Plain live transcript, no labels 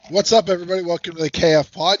What's up, everybody? Welcome to the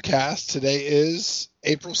KF Podcast. Today is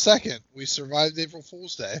April 2nd. We survived April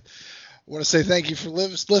Fool's Day. I want to say thank you for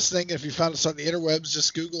listening. If you found us on the interwebs,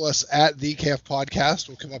 just Google us at the KF Podcast.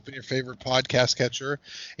 We'll come up in your favorite podcast catcher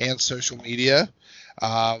and social media.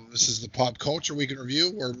 This is the Pop Culture Week in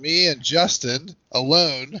Review, where me and Justin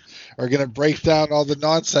alone are going to break down all the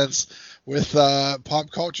nonsense with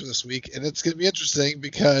pop culture this week. And it's going to be interesting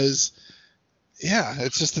because,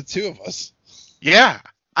 it's just the two of us. Yeah.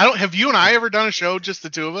 Have you and I ever done a show, just the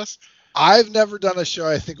two of us? I've never done a show,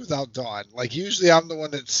 I think, without Dawn. Like, usually I'm the one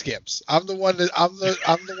that skips. I'm the one that's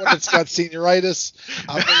got senioritis.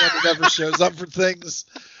 I'm the one that never shows up for things.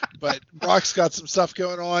 But Brock's got some stuff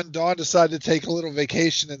going on. Dawn decided to take a little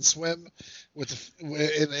vacation and swim with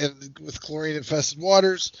chlorine infested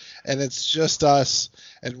waters, and it's just us,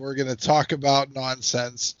 and we're going to talk about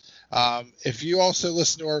nonsense. If you also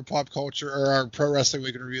listen to our pop culture or our pro wrestling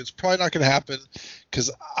week in review, it's probably not going to happen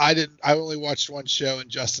because I only watched one show and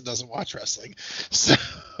Justin doesn't watch wrestling. So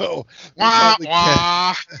wah,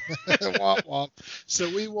 wah. Womp womp. So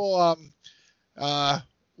we will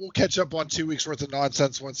we'll catch up on 2 weeks worth of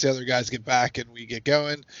nonsense once the other guys get back and we get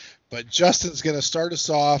going. But Justin's going to start us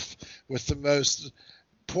off with the most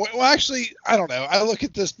well, actually, I don't know. I look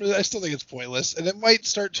at this, but I still think it's pointless, and it might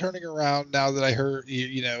start turning around now that I heard,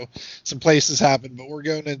 some places happen. But we're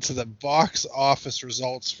going into the box office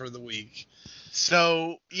results for the week.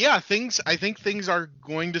 So I think things are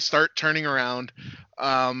going to start turning around,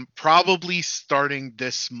 probably starting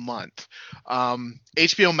this month.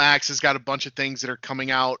 HBO Max has got a bunch of things that are coming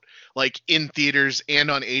out, like in theaters and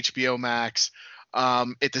on HBO Max.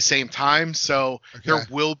 At the same time, so okay. there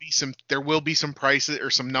will be some prices or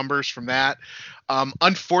some numbers from that.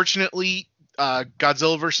 Unfortunately,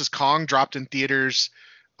 Godzilla vs. Kong dropped in theaters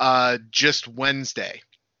just Wednesday.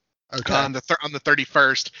 Okay. On the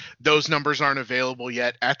 31st, those numbers aren't available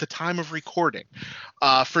yet at the time of recording.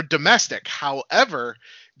 For domestic, however,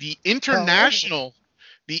 the international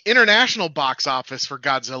box office for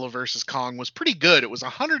Godzilla vs. Kong was pretty good. It was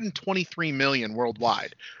 123 million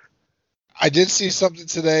worldwide. I did see something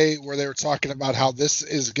today where they were talking about how this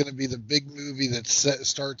is going to be the big movie that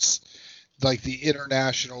starts like the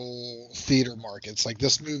international theater markets. Like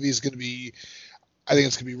this movie is going to be, I think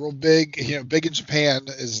it's going to be real big. Big in Japan,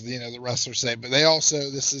 as the wrestlers say. But they also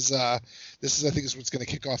this is I think is what's going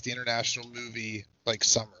to kick off the international movie like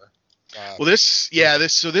summer. This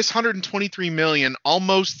 123 million,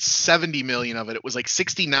 almost 70 million of it. It was like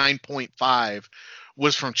 69.5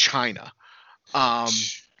 was from China.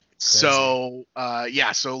 So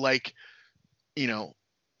like,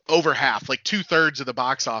 over half, like 2/3 of the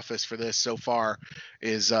box office for this so far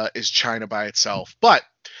is China by itself. But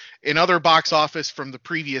in other box office from the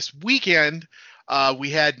previous weekend,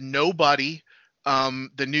 we had Nobody,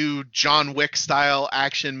 the new John Wick style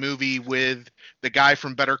action movie with the guy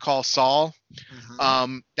from Better Call Saul.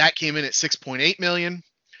 Mm-hmm. That came in at 6.8 million.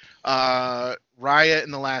 Raya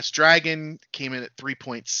and the Last Dragon came in at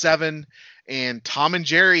 3.7. And Tom and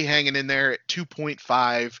Jerry hanging in there at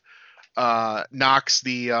 2.5, knocks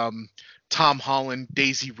the Tom Holland,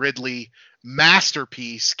 Daisy Ridley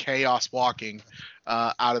masterpiece, Chaos Walking,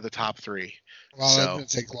 out of the top three. Well, that didn't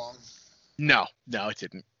take long. No, it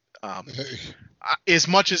didn't. As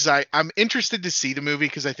much as I'm interested to see the movie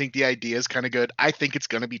because I think the idea is kind of good, I think it's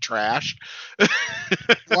going to be trash.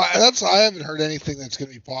 Well, I haven't heard anything that's going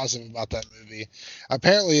to be positive about that movie.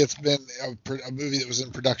 Apparently, it's been a movie that was in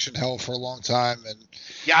production hell for a long time, and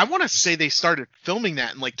I want to say they started filming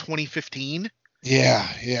that in like 2015. Yeah,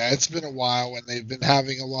 it's been a while, and they've been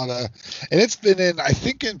having a lot of, and it's been in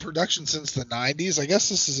production since the 90s. I guess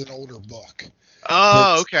this is an older book.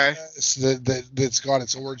 Oh, okay. That's got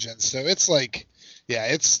its origins. So it's like,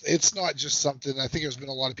 it's not just something. I think there's been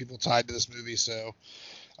a lot of people tied to this movie. So,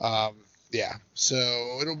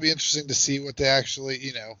 so it'll be interesting to see what they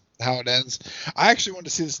actually, how it ends. I actually want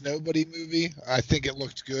to see this Nobody movie. I think it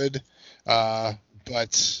looked good,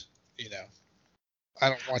 but I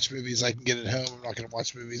don't watch movies I can get at home. I'm not going to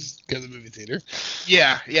watch movies, go to the movie theater.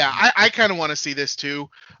 Yeah. I kind of want to see this too.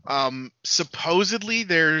 Supposedly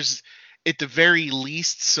there's, at the very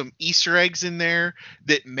least, some Easter eggs in there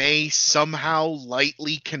that may somehow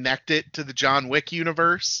lightly connect it to the John Wick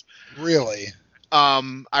universe. Really?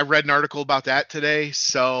 I read an article about that today.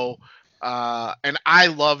 So, and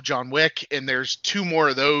I love John Wick, and there's 2 more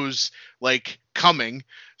of those like coming.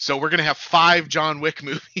 So we're going to have 5 John Wick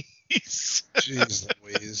movies. Jeez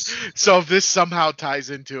Louise. So if this somehow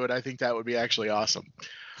ties into it, I think that would be actually awesome.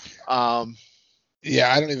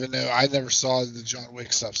 Yeah, I don't even know. I never saw the John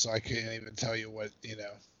Wick stuff, so I can't even tell you what,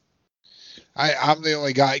 I'm the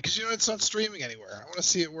only guy, because, it's not streaming anywhere. I want to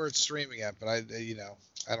see it where it's streaming at, but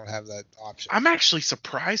I don't have that option. I'm actually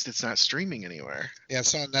surprised it's not streaming anywhere. Yeah,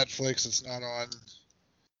 it's on Netflix. It's not on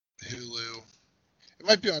Hulu. It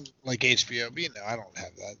might be on like HBO, but I don't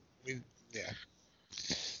have that. Yeah.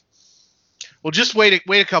 Well, just wait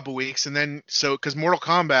a couple weeks, and then because Mortal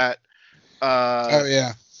Kombat Oh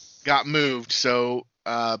yeah. got moved, so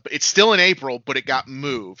it's still in April, but it got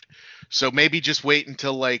moved. So maybe just wait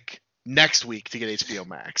until like next week to get HBO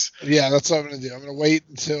Max. Yeah, that's what I'm gonna do. I'm gonna wait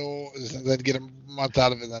until then get a month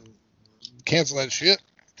out of it, then cancel that shit.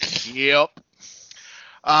 Yep.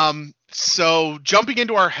 So jumping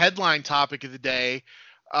into our headline topic of the day,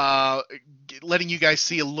 letting you guys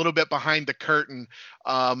see a little bit behind the curtain.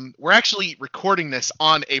 We're actually recording this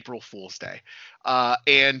on April Fool's Day.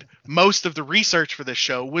 And most of the research for this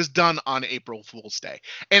show was done on April Fool's Day.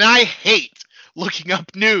 And I hate looking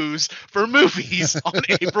up news for movies on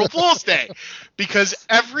April Fool's Day because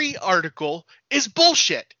every article is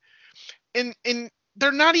bullshit. And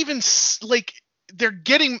they're not even like they're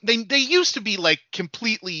getting they used to be like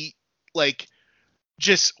completely like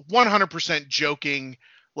just 100% joking,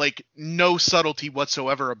 like no subtlety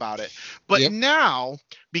whatsoever about it. But now,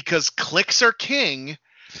 because clicks are king,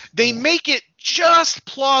 they make it just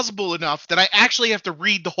plausible enough that I actually have to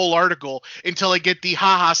read the whole article until I get the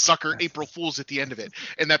haha sucker April Fools at the end of it,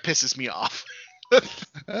 and that pisses me off.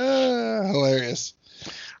 Hilarious.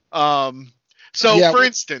 For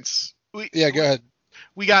instance, go ahead.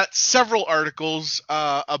 We got several articles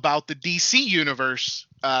about the DC universe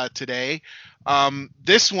today.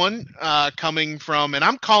 This one coming from, and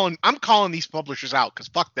I'm calling these publishers out because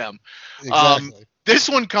fuck them. Exactly. This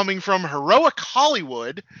one coming from Heroic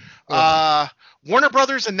Hollywood. Warner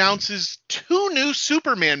Brothers announces 2 new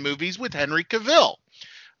Superman movies with Henry Cavill.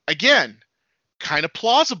 Again, kind of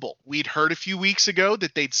plausible. We'd heard a few weeks ago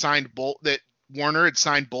that Warner had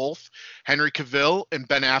signed both Henry Cavill and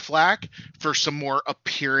Ben Affleck for some more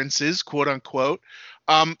appearances, quote unquote.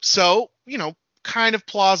 So, kind of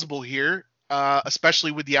plausible here,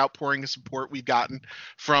 especially with the outpouring of support we've gotten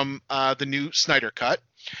from the new Snyder Cut.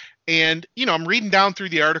 And, I'm reading down through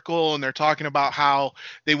the article and they're talking about how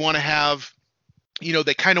they want to have,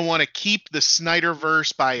 they kind of want to keep the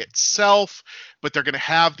Snyderverse by itself, but they're going to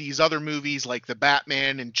have these other movies like the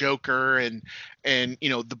Batman and Joker and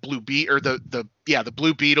the Blue Beetle or the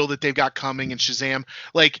Blue Beetle that they've got coming and Shazam.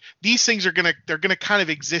 Like these things they're going to kind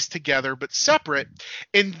of exist together but separate.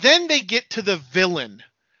 And then they get to the villain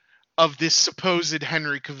of this supposed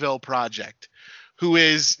Henry Cavill project, who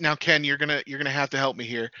is now, Ken, you're gonna have to help me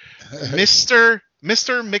here, Mr.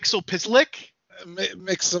 Mixelpizlick.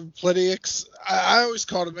 Mixoplix. I always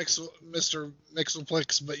called him Mr.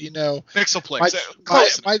 Mixoplix, but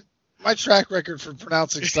Mixelplix. My track record for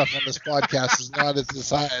pronouncing stuff on this podcast is not at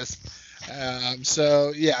this highest.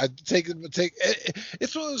 So yeah, take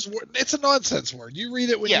it's one of those words. It's a nonsense word. You read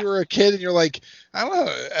it when you were a kid and you're like, I don't know how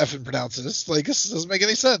to effing pronounce this. Like this doesn't make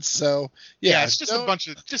any sense. So yeah, it's just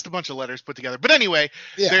a bunch of letters put together. But anyway,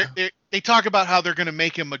 they talk about how they're going to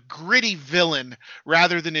make him a gritty villain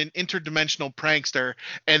rather than an interdimensional prankster.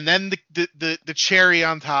 And then the cherry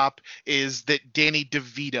on top is that Danny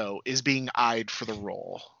DeVito is being eyed for the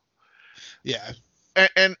role. Yeah,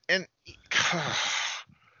 and and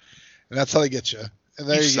that's how they get you. And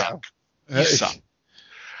there you go. You suck.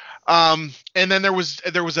 And then there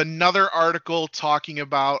was another article talking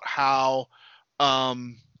about how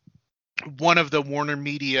one of the Warner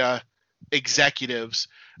Media executives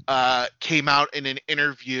came out in an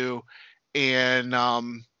interview,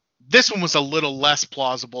 and this one was a little less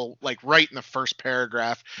plausible, like right in the first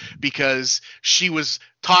paragraph, because she was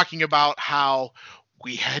talking about how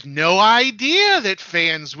we had no idea that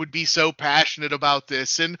fans would be so passionate about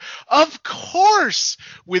this. And of course,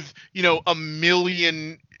 with, a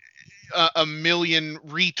million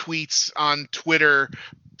retweets on Twitter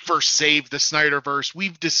for Save the Snyderverse,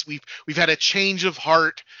 we've had a change of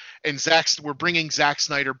heart, and we're bringing Zack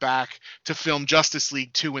Snyder back to film Justice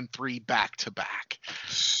League 2 and 3 back to back.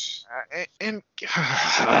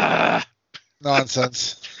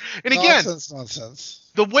 Nonsense. And again, nonsense.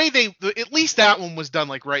 The way at least that one was done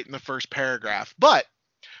like right in the first paragraph. But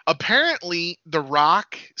apparently The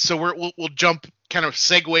Rock, so we'll jump, kind of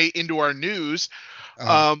segue into our news.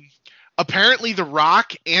 Apparently The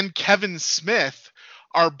Rock and Kevin Smith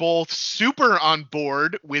are both super on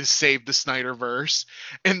board with Save the Snyderverse,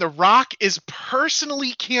 and The Rock is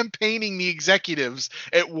personally campaigning the executives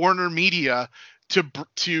at Warner Media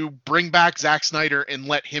to bring back Zack Snyder and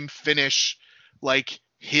let him finish like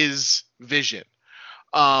his vision.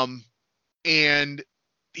 And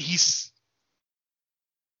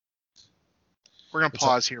we're going to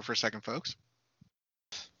pause here for a second, folks.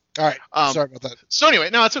 All right. Sorry about that. So anyway,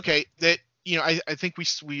 no, it's okay. That I think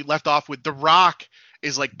we left off with The Rock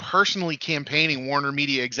is like personally campaigning Warner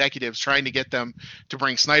Media executives, trying to get them to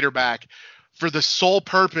bring Snyder back for the sole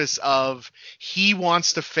purpose of he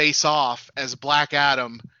wants to face off as Black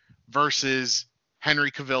Adam versus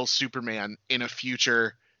Henry Cavill's Superman in a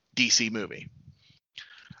future DC movie.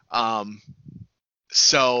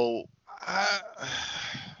 So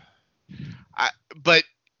but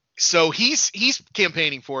so he's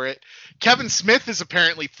campaigning for it. Kevin Smith is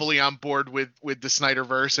apparently fully on board with the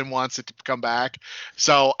Snyderverse and wants it to come back.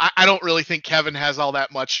 So I don't really think Kevin has all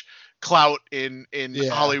that much clout in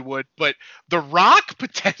Hollywood, but The Rock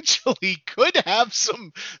potentially could have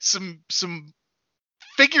some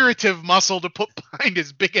figurative muscle to put behind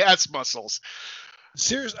his big ass muscles.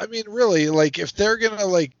 Serious, I mean, really, like if they're gonna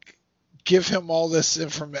like give him all this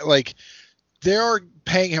information, like they are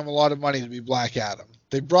paying him a lot of money to be Black Adam.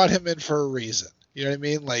 They brought him in for a reason. You know what I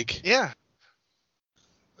mean? Like, yeah.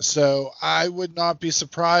 So I would not be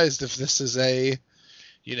surprised if this is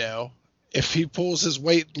if he pulls his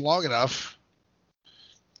weight long enough.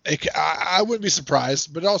 I wouldn't be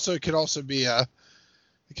surprised, but also it could be an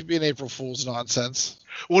April Fool's nonsense.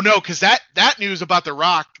 Well, no, because that news about The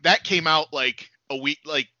Rock that came out like a week,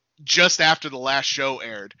 like just after the last show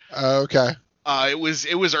aired. Okay. It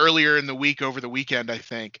was earlier in the week, over the weekend, I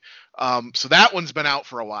think. So that one's been out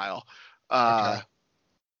for a while. Okay.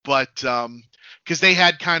 But because they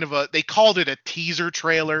had they called it a teaser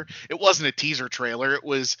trailer. It wasn't a teaser trailer. It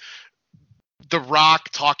was The Rock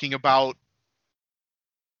talking about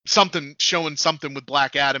showing something with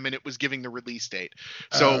Black Adam, and it was giving the release date.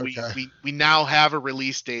 So okay. we now have a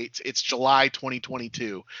release date. It's July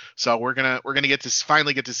 2022. So we're gonna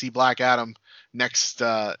finally get to see Black Adam next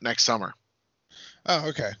summer. Oh,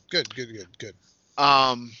 okay. Good.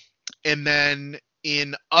 And then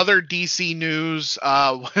in other DC news,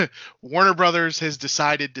 Warner Brothers has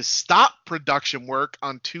decided to stop production work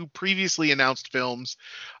on 2 previously announced films.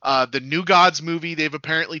 The New Gods movie they've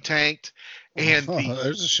apparently tanked, and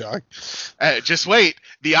there's a shock. Just wait,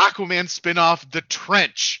 the Aquaman spinoff, The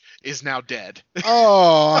Trench, is now dead.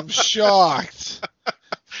 Oh, I'm shocked.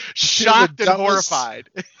 Shocked and horrified.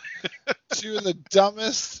 2 of the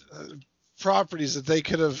dumbest properties that they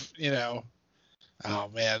could have, Oh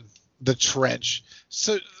man, The Trench.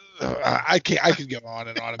 So I could go on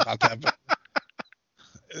and on about that, but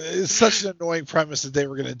it's such an annoying premise that they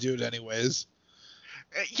were going to do it anyways.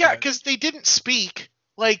 Yeah, because they didn't speak.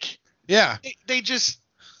 Like, yeah, they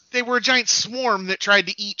were a giant swarm that tried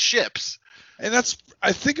to eat ships. And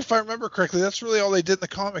I think if I remember correctly, that's really all they did in the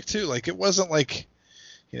comic too. Like it wasn't like,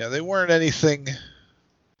 they weren't anything,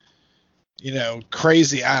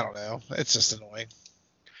 crazy. I don't know. It's just annoying.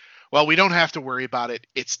 Well, we don't have to worry about it.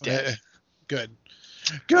 It's dead. Good.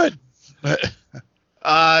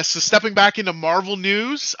 So stepping back into Marvel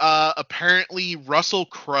news, apparently Russell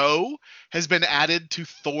Crowe has been added to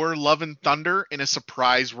Thor: Love and Thunder in a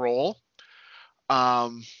surprise role.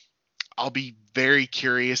 I'll be very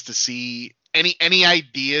curious to see any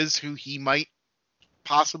ideas who he might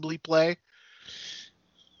possibly play.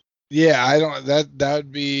 Yeah, I don't. That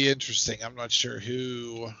would be interesting. I'm not sure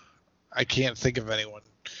who. I can't think of anyone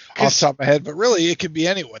off the top of my head, but really it could be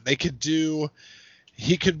anyone.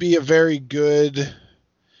 He could be a very good,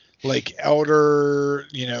 like, elder,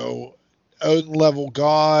 own level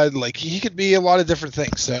god. Like he could be a lot of different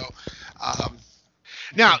things. So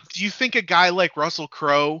now, do you think a guy like Russell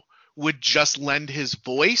Crowe would just lend his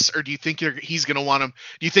voice, or do you think he's going to want him?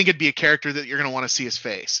 Do you think it'd be a character that you're going to want to see his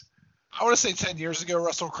face? I want to say 10 years ago,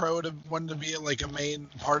 Russell Crowe would have wanted to be like a main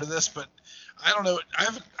part of this, but I don't know. I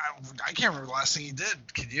can't remember the last thing he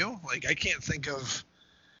did. Can you? Like, I can't think of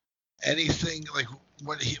anything like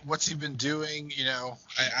what's he been doing.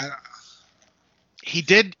 He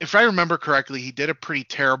did, if I remember correctly, he did a pretty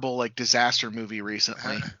terrible like disaster movie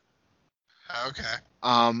recently. Okay.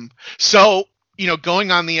 So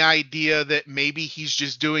going on the idea that maybe he's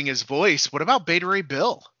just doing his voice. What about Beta Ray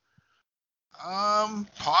Bill?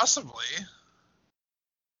 Possibly.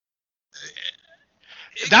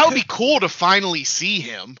 That would be cool to finally see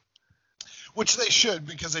him. Which they should,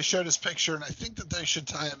 because they showed his picture, and I think that they should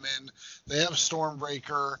tie him in. They have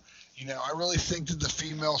Stormbreaker. I really think that the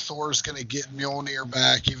female Thor is going to get Mjolnir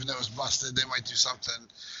back, even though it was busted. They might do something.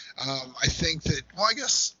 I think that, I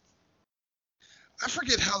guess, I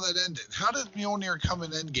forget how that ended. How did Mjolnir come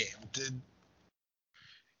in Endgame? Did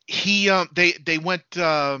he? They went.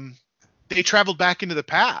 They traveled back into the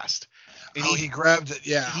past. And he grabbed it.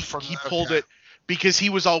 Yeah, he pulled it because he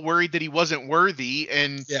was all worried that he wasn't worthy,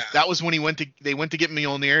 and that was when they went to get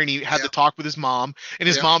Mjolnir, and he had to talk with his mom, and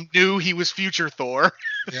his mom knew he was future Thor.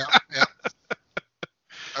 Yeah.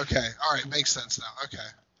 Okay. All right. Makes sense now. Okay.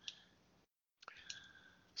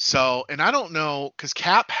 So, and I don't know, because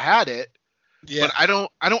Cap had it, Yeah. but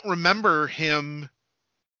I don't remember him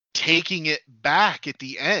taking it back at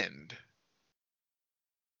the end.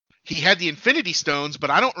 He had the Infinity Stones, but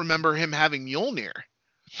I don't remember him having Mjolnir.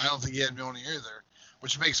 I don't think he had Mjolnir either,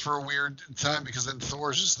 which makes for a weird time because then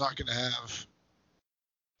Thor's just not going to have.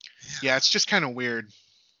 Yeah, it's just kind of weird.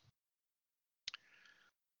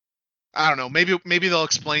 I don't know. Maybe they'll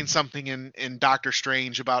explain something in Doctor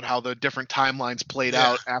Strange about how the different timelines played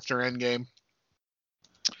out after Endgame.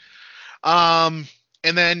 And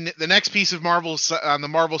then the next piece of Marvel on the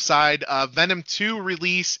Marvel side, Venom 2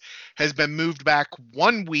 release has been moved back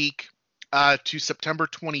 1 week to September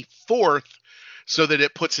 24th, so that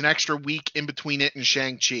it puts an extra week in between it and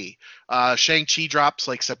Shang-Chi. Shang-Chi drops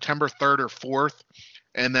like September 3rd or 4th,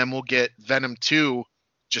 and then we'll get Venom 2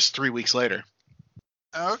 just 3 weeks later.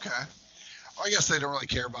 Okay. Well, I guess they don't really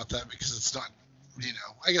care about that because it's not,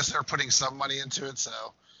 I guess they're putting some money into it,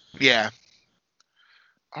 so. Yeah.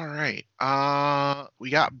 All right. We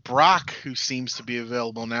got Brock, who seems to be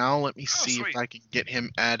available now. Let me see if I can get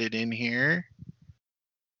him added in here.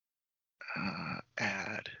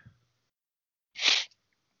 Add.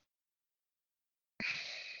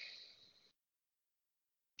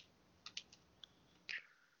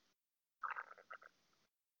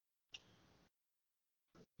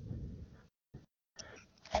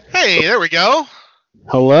 Hey, there we go.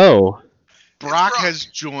 Hello. Brock has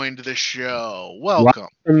joined the show. Welcome.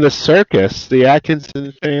 From the circus, the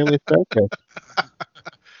Atkinson family circus.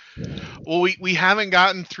 Well, we haven't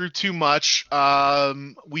gotten through too much.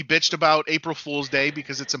 We bitched about April Fool's Day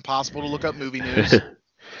because it's impossible to look up movie news.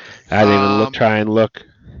 I didn't even try and look.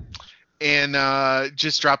 And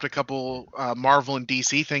just dropped a couple Marvel and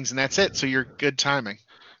DC things, and that's it. So you're good timing.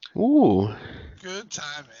 Ooh. Good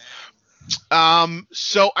timing.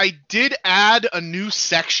 So I did add a new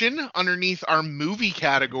section underneath our movie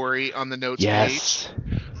category on the notes page.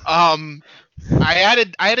 I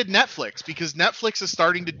added Netflix because Netflix is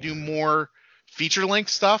starting to do more feature-length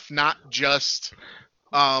stuff, not just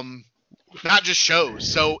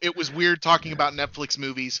shows. So it was weird talking about Netflix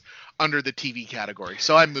movies under the TV category.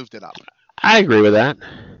 So I moved it up. I agree with that.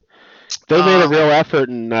 They made a real effort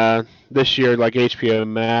in this year, like HBO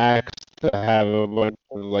Max, to have a bunch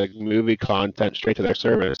of like movie content straight to their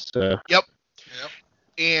service. Yep.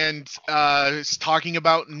 And talking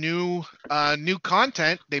about new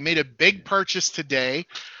content, they made a big purchase today.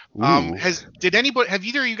 Have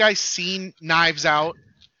either of you guys seen Knives Out?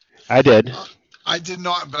 I did. I did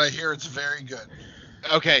not, but I hear it's very good.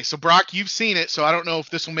 Okay, so Brock, you've seen it, so I don't know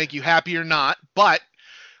if this will make you happy or not, but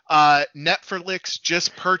Netflix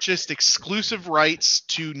just purchased exclusive rights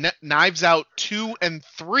to Knives Out 2 and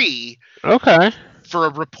 3. Okay. For a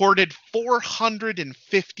reported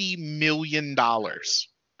 $450 million.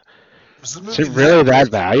 Is it really that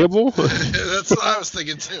valuable? That's what I was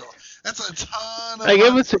thinking too. That's a ton of money.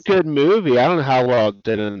 It was a good movie. I don't know how well it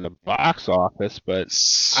did in the box office, but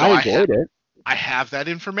I enjoyed it. I have that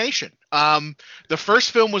information. The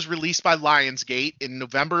first film was released by Lionsgate in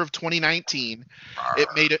November of 2019.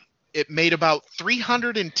 It made about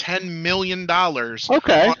 $310 million.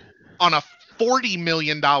 Okay. On a $40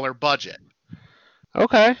 million budget.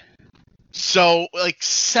 Okay. So like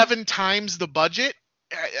 7 times the budget.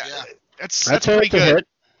 Yeah. That's pretty good.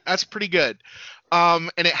 That's pretty good.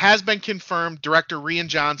 And it has been confirmed director Rian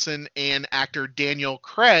Johnson and actor Daniel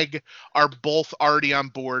Craig are both already on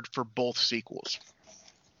board for both sequels.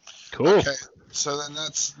 Cool. Okay. So then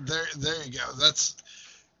that's there you go. That's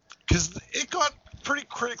because it got pretty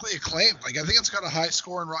critically acclaimed. Like I think it's got a high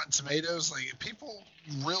score in Rotten Tomatoes. Like people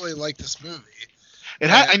really like this movie.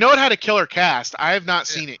 I know it had a killer cast. I have not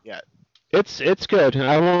seen it yet. It's good.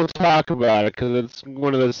 I won't talk about it because it's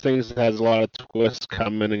one of those things that has a lot of twists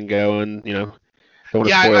coming and going. Don't want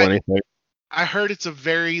to spoil anything. I heard it's a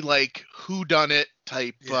very like whodunit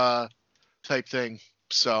type thing.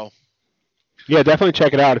 So yeah, definitely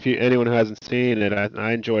check it out if anyone who hasn't seen it.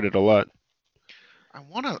 I enjoyed it a lot. I'm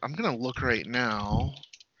gonna look right now.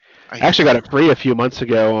 I actually got it free a few months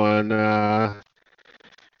ago on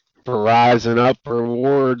Verizon Up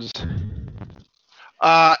Rewards.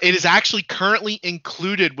 It is actually currently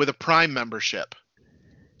included with a Prime membership.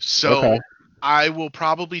 So I will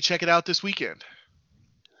probably check it out this weekend.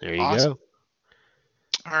 There you go.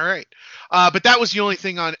 All right. But that was the only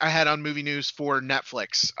thing I had on movie news for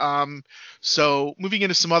Netflix. So moving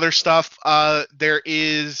into some other stuff, there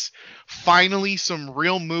is finally some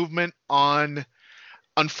real movement on,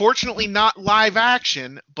 unfortunately not live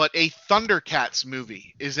action, but a Thundercats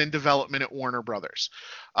movie is in development at Warner Brothers.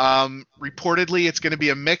 Reportedly, it's going to be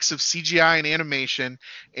a mix of CGI and animation,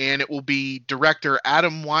 and it will be director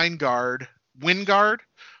Adam Wingard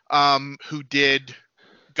who did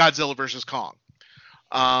Godzilla vs. Kong.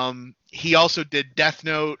 He also did Death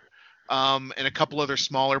Note, and a couple other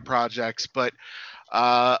smaller projects, but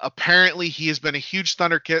apparently he has been a huge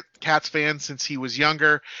Thundercats fan since he was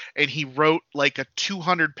younger, and he wrote like a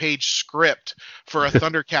 200-page script for a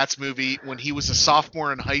Thundercats movie when he was a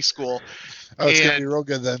sophomore in high school. Oh, it's gonna be real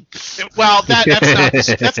good then. Well,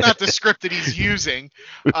 that's not the script that he's using,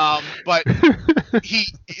 but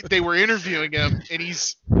they were interviewing him, and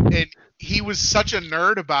he was such a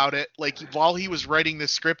nerd about it. Like while he was writing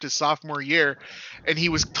this script his sophomore year, and he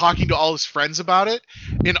was talking to all his friends about it,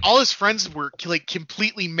 and all his friends were like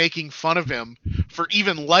completely making fun of him for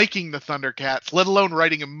even liking the Thundercats, let alone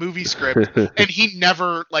writing a movie script. And he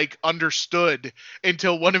never like understood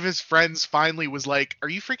until one of his friends finally was like, "Are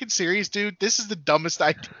you freaking serious, dude? This is the dumbest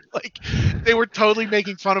idea." Like they were totally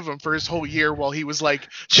making fun of him for his whole year while he was like,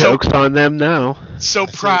 jokes on them now. So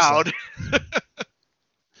proud.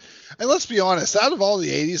 And let's be honest, out of all the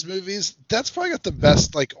 80s movies, that's probably got the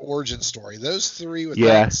best like origin story. Those three with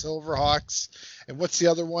Silverhawks, and what's the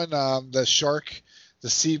other one? The shark, the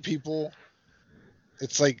sea people.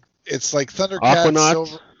 It's like Thundercats,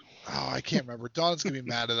 Silver. Oh, I can't remember. Don's gonna be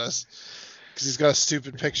mad at us because he's got a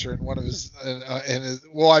stupid picture in one of his.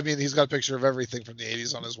 Well, I mean, he's got a picture of everything from the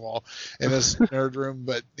 80s on his wall in his nerd room,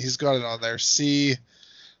 but he's got it on there. Sea.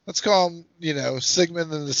 Let's call him,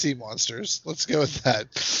 Sigmund and the Sea Monsters. Let's go with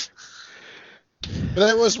that. But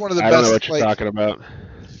that was one of the best. I don't know what you're talking about.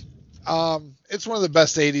 It's one of the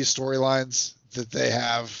best 80s storylines that they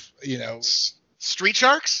have, Street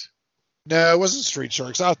Sharks? No, it wasn't Street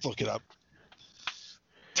Sharks. I'll have to look it up.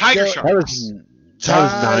 Tiger Sharks. That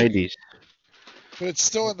was 90s. But it's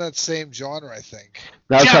still in that same genre, I think.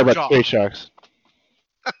 No, I was talking about Street Sharks.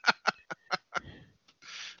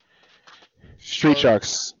 Street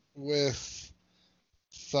Sharks. With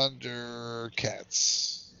Thundercats.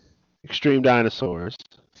 Extreme Dinosaurs.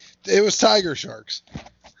 It was Tiger Sharks.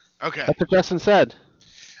 Okay. That's what Justin said.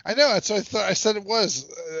 I know. That's what I thought. I said it was.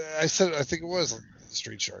 I think it was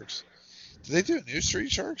Street Sharks. Did they do a new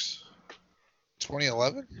Street Sharks?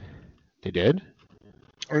 2011? They did?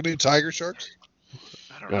 Or new Tiger Sharks?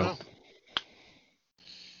 I don't know.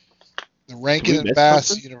 The Rankin and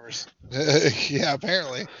Bass universe. Yeah,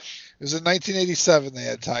 apparently. It was in 1987 they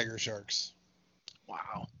had Tiger Sharks.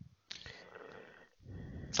 Wow.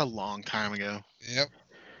 It's a long time ago. Yep.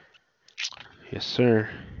 Yes, sir.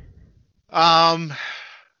 I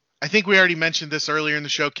think we already mentioned this earlier in the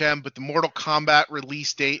show, Ken, but the Mortal Kombat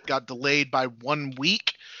release date got delayed by 1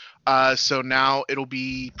 week. So now it'll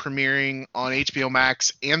be premiering on HBO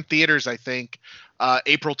Max and theaters, I think,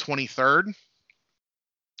 April 23rd.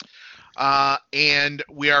 And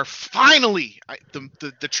we are finally,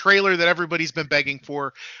 the trailer that everybody's been begging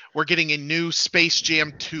for, we're getting a new Space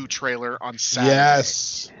Jam 2 trailer on Saturday.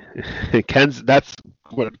 Yes. That's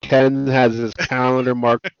what Ken has his calendar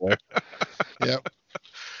marked for. Yep.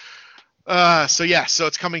 So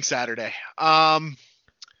it's coming Saturday.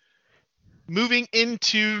 Moving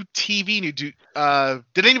into TV news.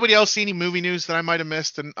 Did anybody else see any movie news that I might have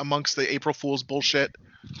missed amongst the April Fool's bullshit?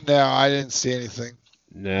 No, I didn't see anything.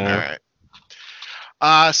 No. All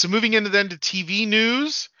right. So moving into TV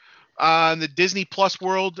news, in the Disney Plus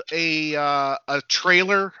world, a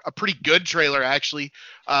trailer, a pretty good trailer actually,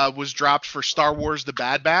 was dropped for Star Wars: The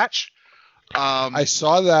Bad Batch. I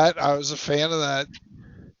saw that. I was a fan of that.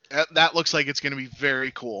 That looks like it's going to be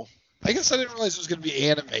very cool. I guess I didn't realize it was going to be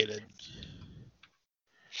animated.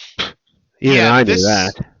 Yeah, I knew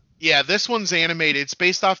that. Yeah, this one's animated. It's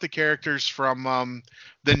based off the characters from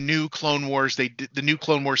the new Clone Wars. They did the new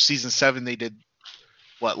Clone Wars season 7. They did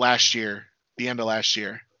last year, the end of last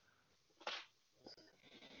year.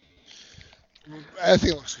 I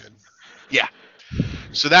think it looks good. Yeah.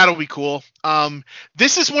 So that'll be cool.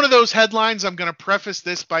 This is one of those headlines. I'm going to preface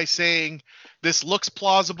this by saying this looks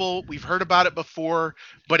plausible. We've heard about it before,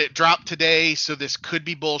 but it dropped today, so this could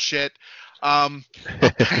be bullshit.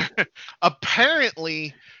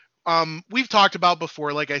 Apparently, we've talked about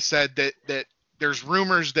before, like I said, that there's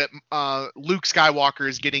rumors that Luke Skywalker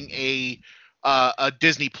is getting a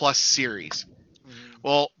Disney Plus series.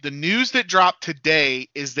 Well, the news that dropped today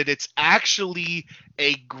is that it's actually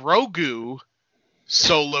a Grogu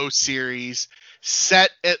solo series set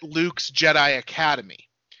at Luke's Jedi Academy.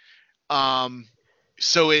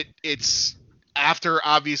 So it's after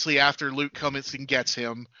Luke comes and gets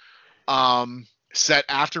him, set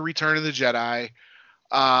after Return of the Jedi.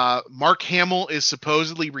 Mark Hamill is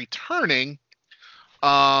supposedly returning.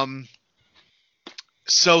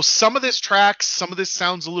 So some of this tracks, some of this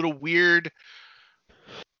sounds a little weird,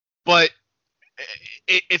 but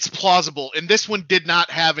it's plausible. And this one did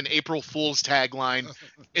not have an April Fool's tagline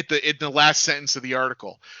in the last sentence of the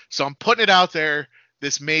article. So I'm putting it out there.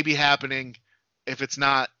 This may be happening. If it's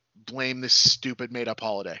not, blame this stupid made up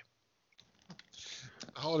holiday.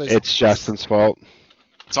 It's Justin's fault.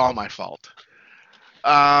 It's all my fault.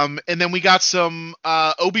 And then we got some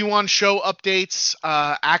Obi-Wan show updates.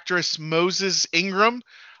 Actress Moses Ingram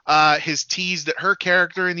has teased that her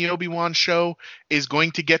character in the Obi-Wan show is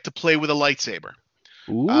going to get to play with a lightsaber.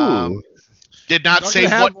 Ooh. Did not say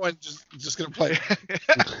what one, just gonna play.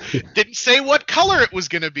 Didn't say what color it was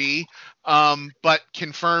going to be, but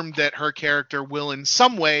confirmed that her character will in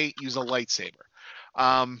some way use a lightsaber.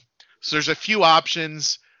 So there's a few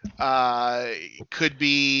options. Could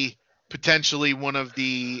be potentially one of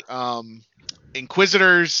the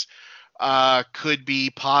Inquisitors. Could be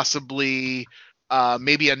possibly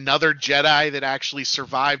maybe another Jedi that actually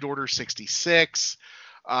survived Order 66.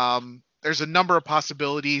 There's a number of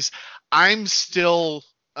possibilities. I'm still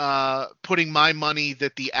putting my money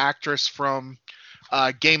that the actress from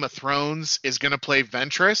Game of Thrones is going to play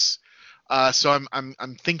Ventress. So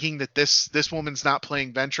I'm thinking that this woman's not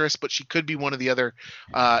playing Ventress, but she could be one of the other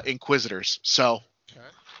Inquisitors. So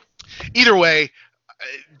either way,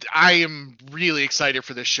 I am really excited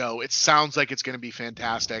for this show. It sounds like it's going to be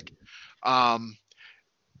fantastic.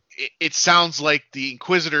 It sounds like the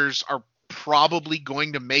Inquisitors are probably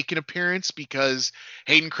going to make an appearance because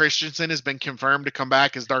Hayden Christensen has been confirmed to come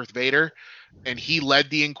back as Darth Vader, and he led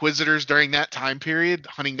the Inquisitors during that time period,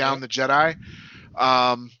 hunting down the Jedi.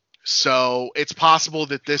 So it's possible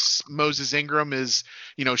that this Moses Ingram is,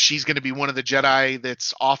 she's going to be one of the Jedi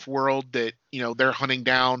that's off-world that, they're hunting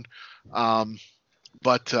down.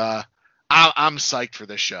 But I'm psyched for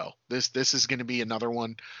this show. This is going to be another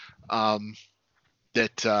one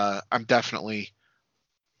that I'm definitely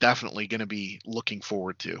going to be looking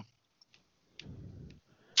forward to.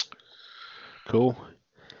 Cool.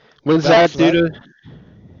 When's that due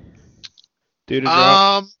to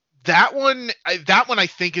drop? That one I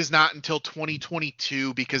think is not until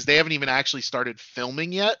 2022 because they haven't even actually started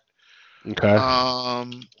filming yet. Okay.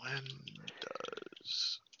 When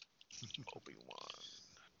does Obi-Wan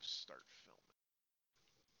start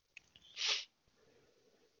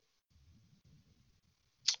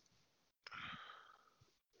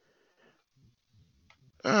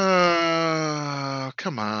filming?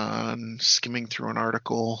 Come on, skimming through an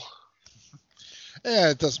article.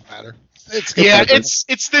 Yeah, it doesn't matter. It's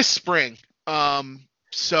this spring.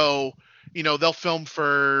 So they'll film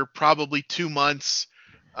for probably 2 months,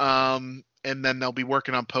 and then they'll be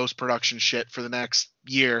working on post-production shit for the next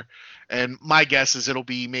year. And my guess is it'll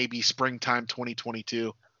be maybe springtime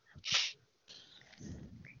 2022.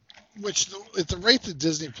 Which, at the rate that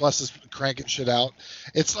Disney Plus is cranking shit out,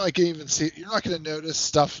 it's not like you even see. You're not going to notice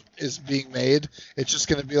stuff is being made. It's just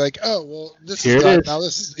going to be like, oh, well, this is done now.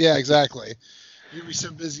 This is exactly. You'll be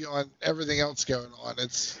so busy on everything else going on.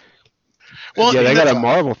 They got a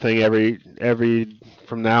Marvel thing every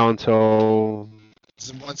from now until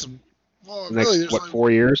next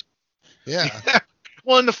 4 years? Yeah.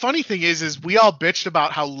 Well, and the funny thing is we all bitched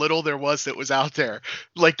about how little there was that was out there.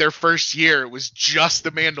 Like their first year, it was just the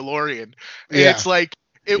Mandalorian, and it's like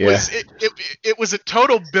it was a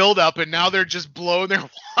total build up, and now they're just blowing their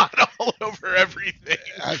wad all over everything.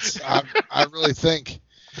 I really think.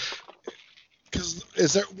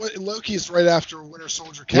 Because Loki's right after Winter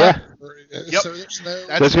Soldier Cap? Yeah. So there's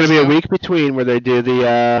going to be a week between where they do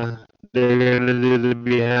they're going to do the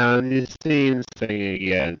behind the scenes thing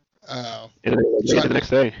again. Oh. And then the next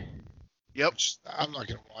day. Yep. I'm not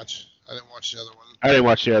going to watch. I didn't watch the other one. I didn't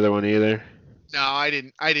watch the other one either. No, I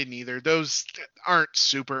didn't either. Those aren't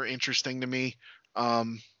super interesting to me.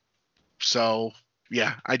 So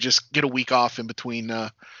yeah, I just get a week off in between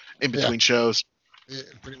shows. Yeah,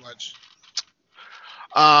 pretty much.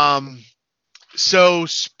 So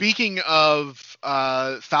speaking of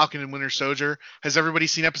Falcon and Winter Soldier, has everybody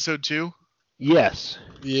seen episode 2? Yes.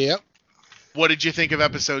 Yep. What did you think of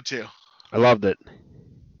episode 2? I loved it.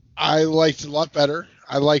 I liked it a lot better.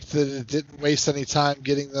 I liked that it didn't waste any time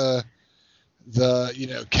getting the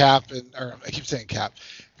Cap I keep saying Cap,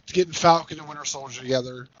 getting Falcon and Winter Soldier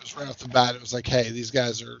together. Just right off the bat, it was like, hey, these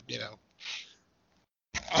guys are,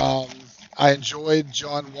 I enjoyed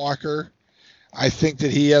John Walker. I think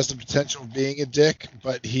that he has the potential of being a dick,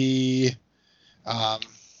 but he,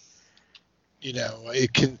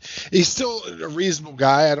 he's still a reasonable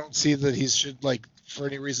guy. I don't see that he should, for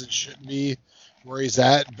any reason, shouldn't be where he's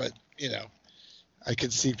at, but, I can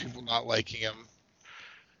see people not liking him.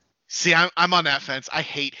 See, I'm on that fence. I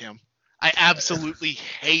hate him. I absolutely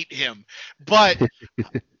hate him. But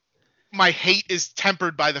my hate is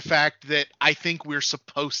tempered by the fact that I think we're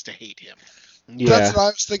supposed to hate him. Yeah. That's what I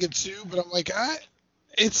was thinking too, but I'm like, I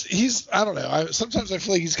don't know. Sometimes I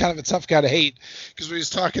feel like he's kind of a tough guy to hate, because when he's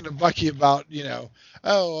talking to Bucky about,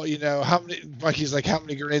 Bucky's like, how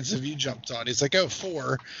many grenades have you jumped on? He's like, oh,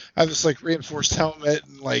 4. I have this like reinforced helmet,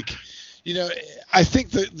 and like, I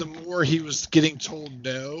think that the more he was getting told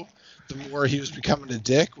no, the more he was becoming a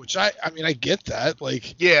dick, which I mean, I get that.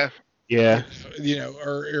 Like, Yeah.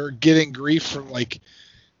 Or getting grief from like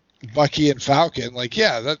Bucky and Falcon, like,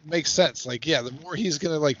 yeah, that makes sense. Like, yeah, the more he's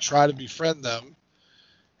gonna like try to befriend them,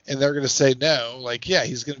 and they're gonna say no, like, yeah,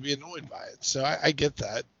 he's gonna be annoyed by it. So I get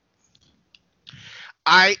that.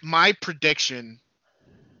 My prediction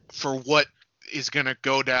for what is gonna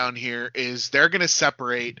go down here is they're gonna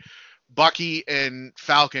separate Bucky and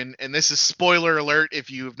Falcon, and this is spoiler alert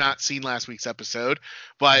if you have not seen last week's episode,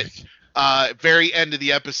 but very end of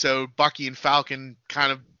the episode, Bucky and Falcon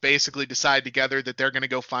kind of basically decide together that they're going to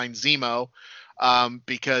go find Zemo,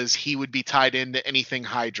 because he would be tied into anything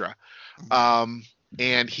Hydra, and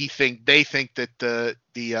they think that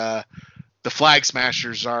the Flag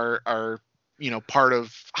Smashers are part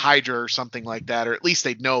of Hydra or something like that, or at least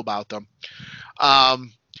they'd know about them.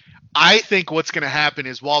 I think what's going to happen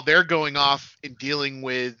is while they're going off and dealing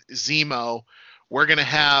with Zemo, we're going to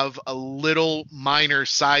have a little minor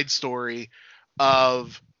side story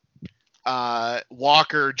of John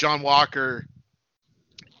Walker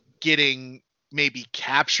getting maybe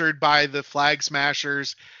captured by the Flag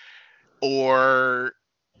Smashers, or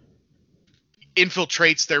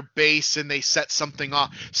infiltrates their base and they set something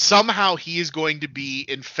off. Somehow he is going to be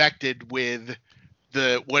infected with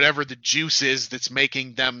whatever the juice is that's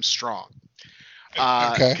making them strong.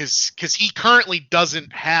 Okay. Because he currently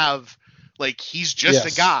doesn't have, like, he's just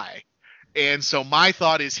a guy. And so my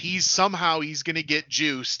thought is he's going to get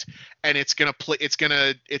juiced, and it's going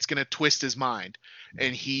to twist his mind,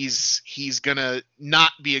 and he's going to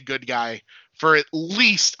not be a good guy for at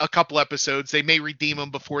least a couple episodes. They may redeem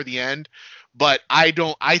him before the end, but I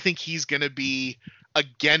think he's going to be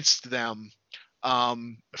against them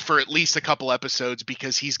for at least a couple episodes,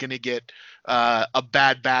 because he's going to get a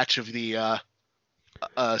bad batch of the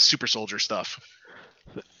super soldier stuff.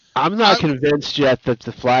 I'm not convinced yet that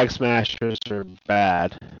the Flag Smashers are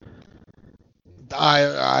bad.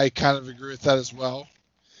 I kind of agree with that as well.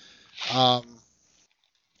 I'm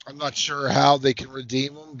not sure how they can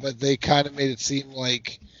redeem them, but they kind of made it seem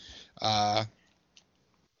like,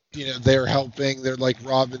 they're helping. They're like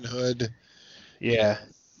Robin Hood. Yeah.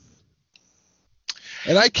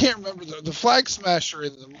 And I can't remember the Flag Smasher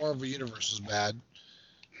in the Marvel Universe was bad.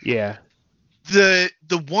 Yeah. The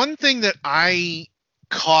one thing that I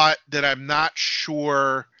caught that I'm not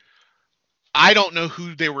sure, I don't know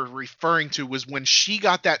who they were referring to, was when she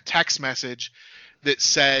got that text message that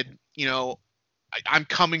said, I'm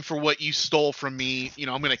coming for what you stole from me.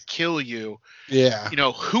 I'm going to kill you. Yeah.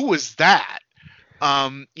 Who was that?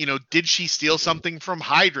 Did she steal something from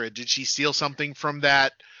Hydra? Did she steal something from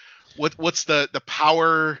that? What's the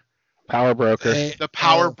power broker? The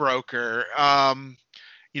power broker.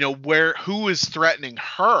 Who is threatening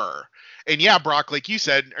her? And yeah, Brock, like you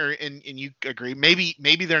said, and you agree,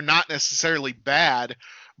 maybe they're not necessarily bad,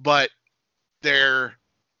 but they're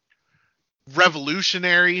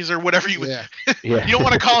revolutionaries or whatever you would. Yeah. You don't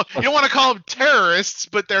want to call them terrorists,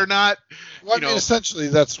 but they're not. Well, essentially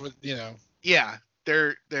that's what. Yeah,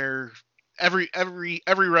 they're every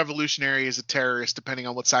revolutionary is a terrorist, depending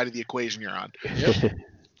on what side of the equation you're on. Yep.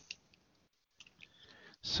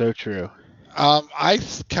 So true.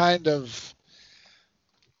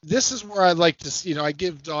 This is where I like to, I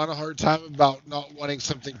give Dawn a hard time about not wanting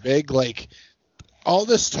something big. Like, all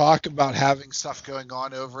this talk about having stuff going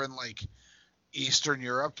on over in, like, Eastern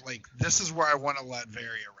Europe, like, this is where I want a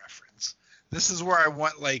Latveria reference. This is where I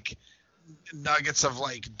want, like, nuggets of,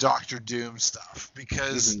 like, Doctor Doom stuff.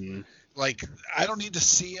 Because, like, I don't need to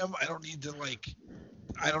see him. I don't need to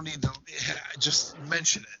just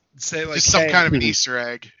mention it. Say, like, just some kind of an Easter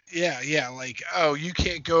egg. Yeah, like, oh, you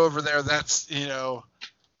can't go over there. That's,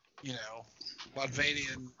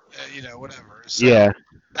 Latvanian, whatever. So yeah.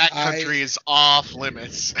 That country is off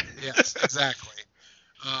limits. Yes, exactly.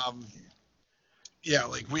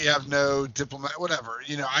 Like, we have no diplomat, whatever.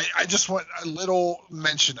 I just want a little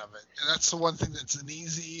mention of it. And that's the one thing that's an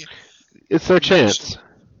easy... It's their chance.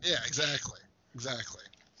 Yeah, exactly.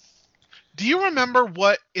 Do you remember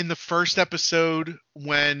what, in the first episode,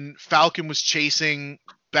 when Falcon was chasing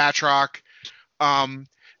Batroc,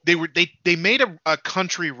 they made a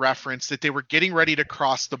country reference that they were getting ready to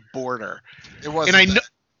cross the border. It wasn't. And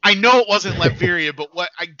I know it wasn't Latveria, but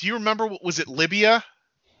do you remember? Was it Libya?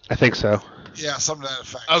 I think so. Yeah, something to that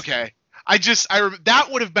effect. Okay. that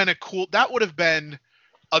would have been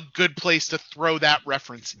a good place to throw that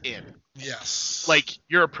reference in. Yes. Like,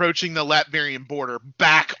 you're approaching the Latvian border.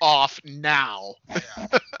 Back off now. Yeah.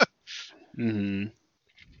 Mm-hmm.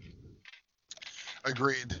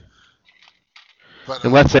 Agreed. But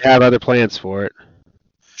Unless they have other plans for it.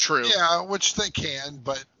 True. yeah, which they can,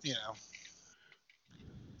 but it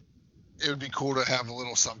would be cool to have a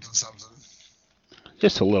little something.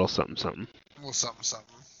 Just a little something, something. A little something.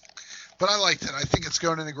 But I liked it. I think it's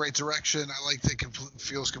going in a great direction. I liked it.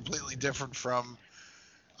 Feels completely different from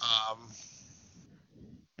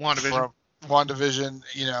WandaVision. WandaVision.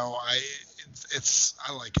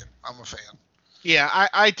 I like it. I'm a fan. Yeah,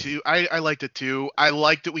 I too. I liked it too. I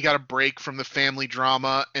liked that we got a break from the family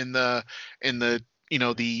drama and the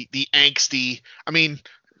the angsty. I mean,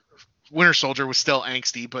 Winter Soldier was still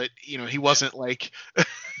angsty, but he wasn't like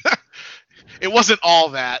it wasn't all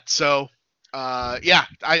that. So yeah,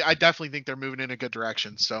 I definitely think they're moving in a good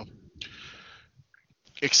direction. So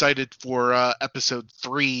excited for episode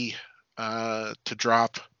 3 to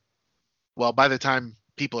drop. Well, by the time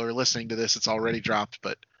people are listening to this, it's already dropped,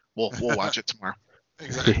 but we'll watch it tomorrow.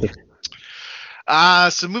 Exactly.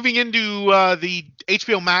 So moving into the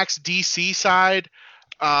HBO Max DC side,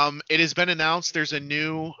 it has been announced there's a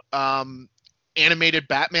new animated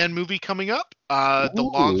Batman movie coming up, The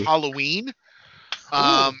Long Halloween.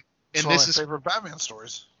 It's and one this of my is favorite Batman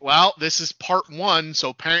stories. Well, this is part 1, so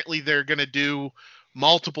apparently they're going to do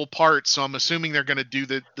multiple parts. So I'm assuming they're going to do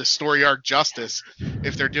the story arc justice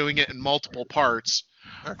if they're doing it in multiple parts.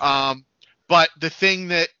 Okay. But the thing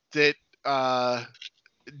that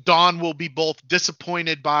Dawn will be both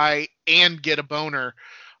disappointed by and get a boner.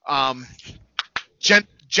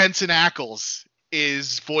 Jensen Ackles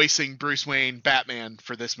is voicing Bruce Wayne Batman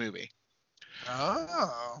for this movie.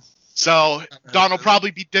 Oh. So Dawn will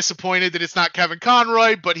probably be disappointed that it's not Kevin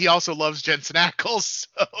Conroy, but he also loves Jensen Ackles.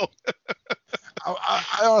 So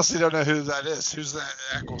I honestly don't know who that is. Who's that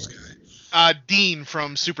Ackles guy? Dean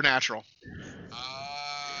from Supernatural.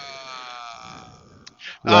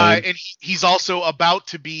 Right. And he's also about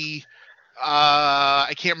to be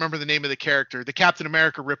I can't remember the name of the character, the Captain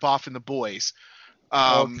America ripoff in The Boys.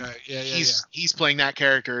 Okay. Yeah. He's playing that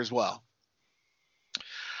character as well.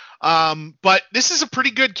 But this is a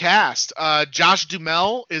pretty good cast. Josh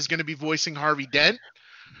Duhamel is going to be voicing Harvey Dent.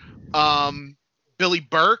 Billy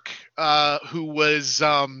Burke, who was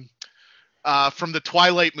from the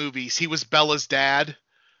Twilight movies, he was Bella's dad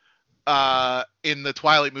in the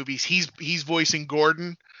Twilight movies. He's voicing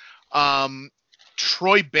Gordon.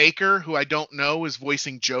 Troy Baker, who I don't know, is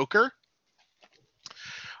voicing Joker.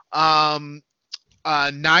 Naya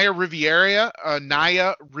Riviera,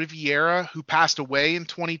 who passed away in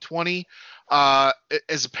 2020,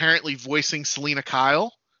 is apparently voicing Selena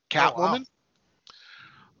Kyle, Catwoman.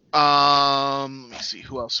 Oh, wow. Let me see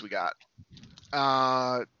who else we got.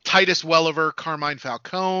 Titus Welliver, Carmine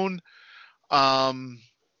Falcone.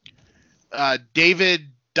 David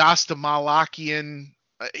Dastamalakian.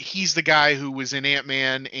 He's the guy who was in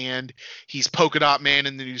Ant-Man, and he's Polka Dot Man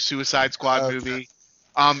in the new Suicide Squad movie.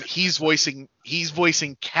 He's voicing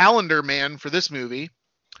Calendar Man for this movie.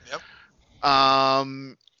 Yep.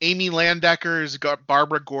 Amy Landecker's got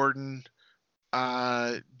Barbara Gordon.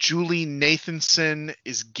 Julie Nathanson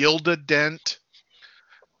is Gilda Dent.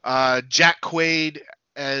 Jack Quaid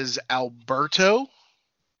as Alberto.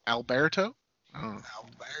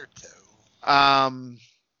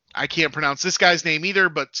 I can't pronounce this guy's name either,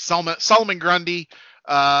 but Solomon Grundy,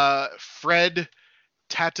 Fred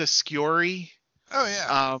Tatasciore. Oh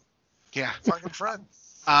yeah. Yeah. Fucking Fred.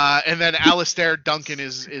 And then Alistair Duncan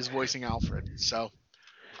is voicing Alfred. So,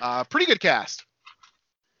 pretty good cast.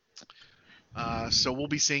 So we'll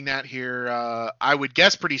be seeing that here. I would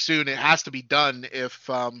guess pretty soon. It has to be done if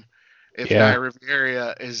Naya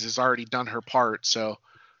Riviera has already done her part. So,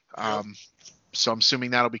 so I'm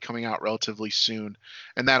assuming that'll be coming out relatively soon,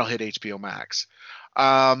 and that'll hit HBO Max.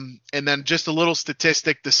 And then just a little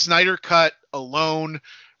statistic: the Snyder Cut alone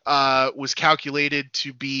was calculated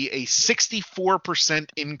to be a 64%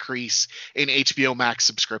 increase in HBO Max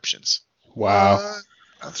subscriptions. Wow.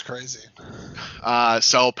 That's crazy.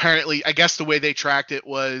 So apparently, I guess the way they tracked it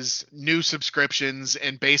was new subscriptions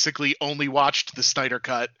and basically only watched the Snyder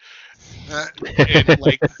Cut.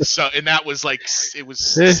 And that was like, it was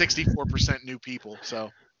 64% new people.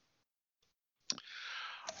 So,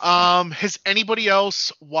 has anybody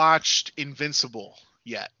else watched Invincible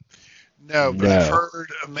yet? No, but I've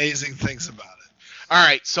heard amazing things about it. All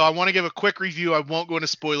right, so I want to give a quick review. I won't go into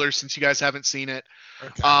spoilers since you guys haven't seen it.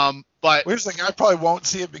 Okay. But here's the thing: I probably won't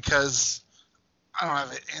see it because I don't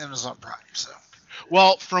have Amazon Prime. So.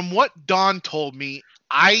 Well, from what Dawn told me,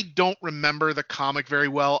 I don't remember the comic very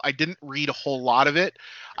well. I didn't read a whole lot of it.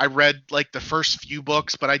 I read like the first few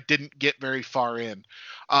books, but I didn't get very far in.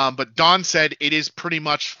 But Don said it is pretty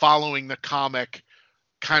much following the comic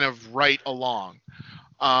kind of right along.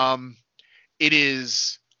 It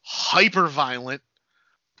is hyper violent.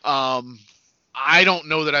 I don't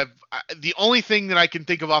know that the only thing that I can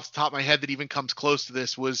think of off the top of my head that even comes close to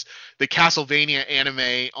this was the Castlevania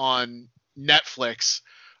anime on Netflix,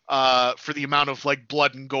 for the amount of like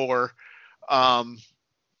blood and gore,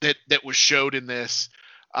 that was showed in this.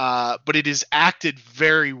 But it is acted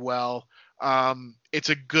very well. It's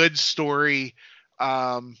a good story.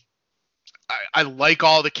 I like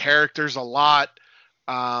all the characters a lot.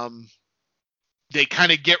 They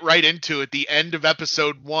kind of get right into it. The end of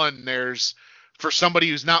episode 1, for somebody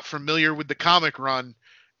who's not familiar with the comic run,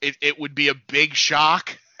 it would be a big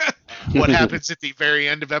shock what happens at the very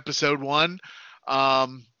end of episode 1.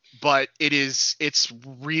 But it's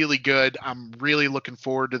really good. I'm really looking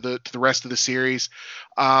forward to the rest of the series.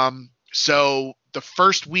 So the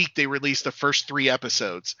first week they released the first 3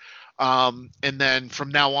 episodes. And then from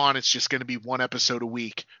now on, it's just going to be 1 episode a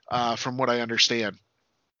week, from what I understand.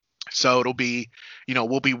 So it'll be,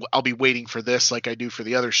 I'll be waiting for this like I do for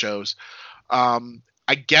the other shows.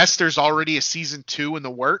 I guess there's already a season 2 in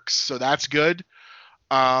the works, so that's good.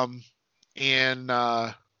 Yeah,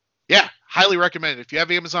 highly recommend it. If you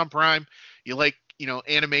have Amazon Prime, you like,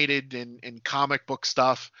 animated and comic book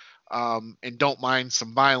stuff, and don't mind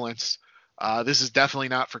some violence, this is definitely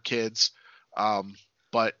not for kids.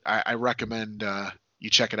 But I recommend you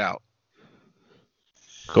check it out.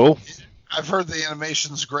 Cool. I've heard the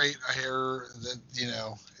animation's great. I hear that,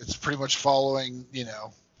 it's pretty much following,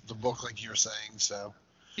 the book like you were saying. So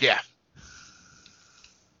yeah.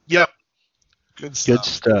 Yep. Good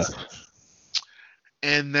stuff.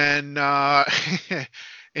 And then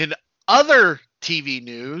in other TV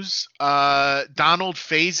news, Donald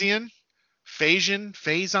Faison,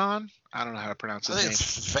 I don't know how to pronounce his name.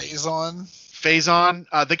 It's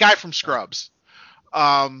Faison, the guy from Scrubs,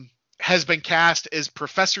 has been cast as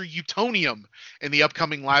Professor Utonium in the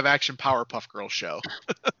upcoming live-action Powerpuff Girls show.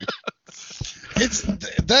 It's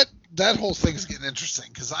that whole thing's getting interesting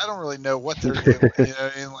because I don't really know what they're doing. You know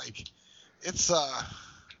what I mean? Like, it's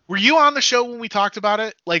Were you on the show when we talked about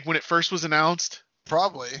it? Like when it first was announced?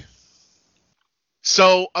 Probably.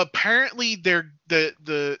 So apparently the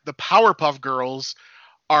Powerpuff Girls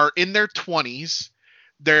are in their 20s.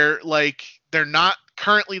 They're not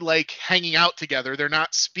currently like hanging out together. They're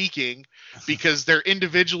not speaking because they're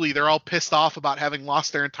all pissed off about having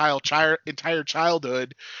lost their entire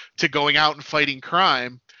childhood to going out and fighting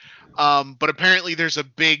crime. But apparently there's a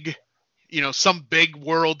big, some big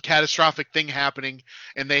world catastrophic thing happening,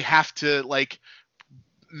 and they have to like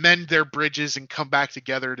mend their bridges and come back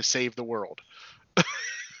together to save the world.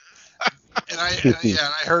 And I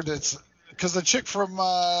heard it's because the chick from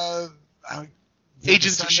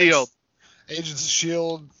Agents of S.H.I.E.L.D. Agents of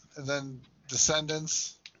S.H.I.E.L.D. and then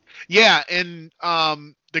Descendants. Yeah, and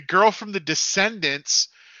the girl from the Descendants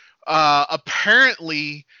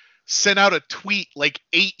apparently sent out a tweet like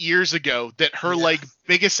 8 years ago that her like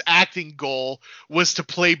biggest acting goal was to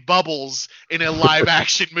play Bubbles in a live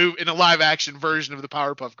action version of the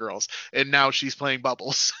Powerpuff Girls, and now she's playing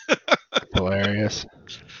Bubbles. Hilarious.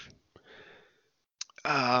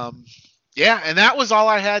 Yeah, and that was all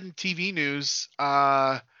I had in TV news.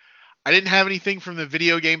 I didn't have anything from the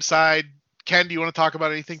video game side. Ken, do you want to talk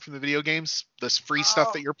about anything from the video games? This free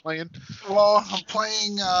stuff that you're playing? Well, I'm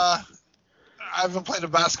playing. I haven't played a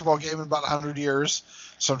basketball game in about 100 years,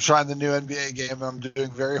 so I'm trying the new NBA game, and I'm doing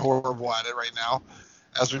very horrible at it right now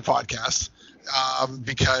as we podcast,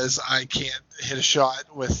 because I can't hit a shot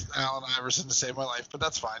with Allen Iverson to save my life, but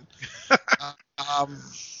that's fine.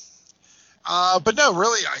 But no,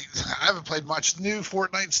 really, I haven't played much. New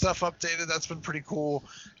Fortnite stuff updated. That's been pretty cool.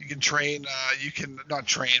 You can train. You can not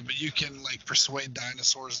train, but you can like persuade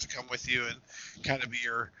dinosaurs to come with you and kind of be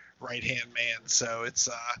your right-hand man. So it's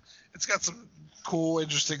got some cool,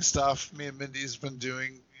 interesting stuff. Me and Mindy's been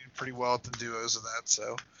doing pretty well at the duos of that.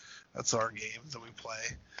 So that's our game that we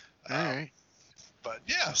play. All right. But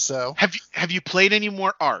yeah, so have you played any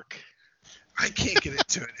more Ark? I can't get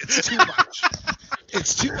into it. It's too much.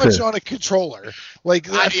 It's too much on a controller.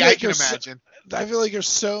 Like I can imagine. I feel like there's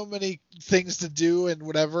so many things to do and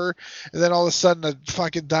whatever, and then all of a sudden a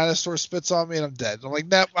fucking dinosaur spits on me and I'm dead. I'm like,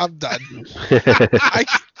 nah, I'm done.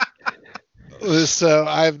 So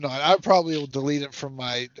I have not. I probably will delete it from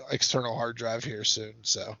my external hard drive here soon.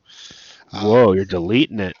 So. Whoa, you're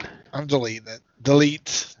deleting it. I'm deleting it.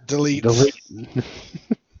 Delete.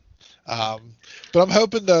 But I'm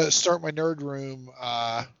hoping to start my nerd room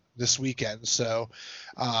this weekend. So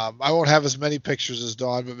I won't have as many pictures as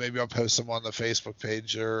Dawn, but maybe I'll post them on the Facebook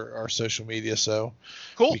page or our social media. So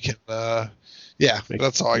Cool. we can,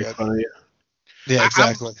 that's all I got. Yeah, I'm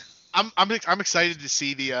exactly. I'm excited to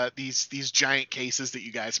see the these giant cases that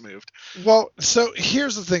you guys moved. Well, so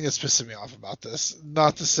here's the thing that's pissing me off about this.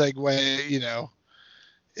 Not to segue,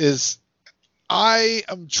 is I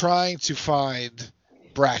am trying to find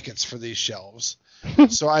brackets for these shelves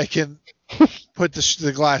so I can put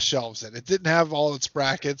the glass shelves in. It didn't have all its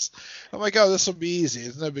brackets. I'm like, oh, this will be easy.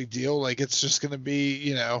 It's no big deal. Like, it's just going to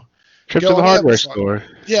be, Trip to the hardware store.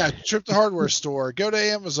 Yeah, trip to the hardware store. Go to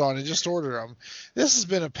Amazon and just order them. This has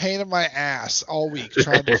been a pain in my ass all week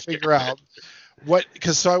trying to figure out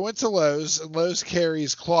so I went to Lowe's, and Lowe's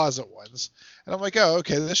carries closet ones. And I'm like, oh,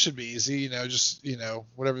 okay, this should be easy. Just,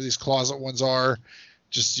 whatever these closet ones are,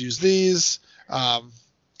 just use these and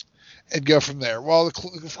go from there. Well,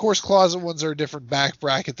 of course, closet ones are a different back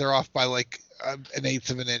bracket. They're off by like an eighth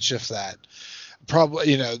of an inch, if that.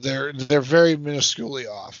 Probably, they're very minusculely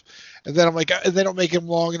off. And then I'm like, they don't make them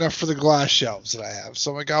long enough for the glass shelves that I have. So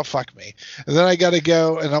I'm like, oh, fuck me. And then I got to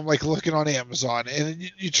go, and I'm like looking on Amazon,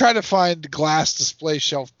 and you try to find glass display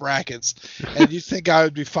shelf brackets, and you think I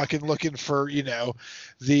would be fucking looking for,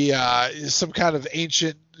 some kind of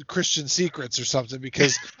ancient Christian secrets or something,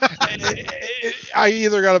 because I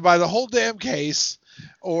either got to buy the whole damn case,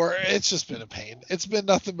 or it's just been a pain. It's been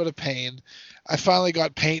nothing but a pain. I finally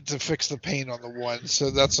got paint to fix the paint on the one,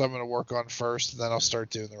 so that's what I'm going to work on first, and then I'll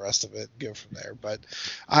start doing the rest of it and go from there. But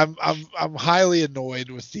I'm highly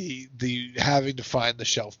annoyed with the having to find the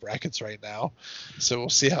shelf brackets right now, so we'll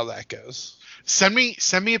see how that goes. Send me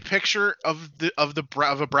a picture of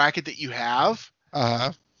a bracket that you have.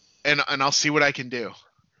 Uh-huh. And I'll see what I can do.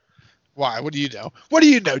 Why? What do you know? What do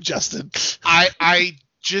you know, Justin? I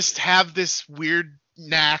just have this weird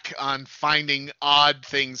knack on finding odd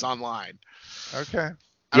things online. Okay.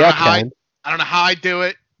 I don't know how I do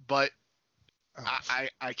it, but I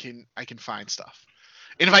can find stuff.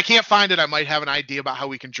 And if I can't find it, I might have an idea about how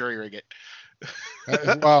we can jury rig it.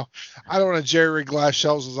 Well, I don't want to jerry rig glass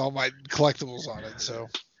shelves with all my collectibles on it, so.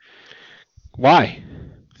 Why?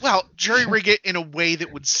 Well, jury rig it in a way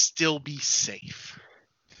that would still be safe.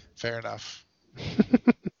 Fair enough.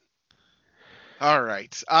 All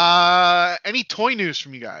right. Any toy news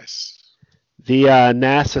from you guys? The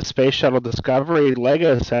NASA Space Shuttle Discovery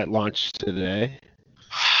Lego set launched today.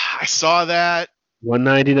 I saw that.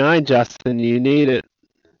 $199, Justin. You need it.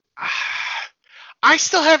 I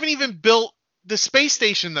still haven't even built the space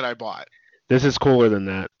station that I bought. This is cooler than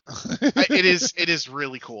that. It is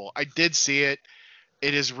really cool. I did see it.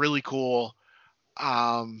 It is really cool.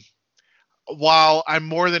 While I'm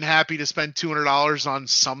more than happy to spend $200 on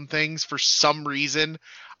some things, for some reason,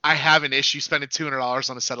 I have an issue spending $200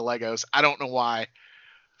 on a set of Legos. I don't know why.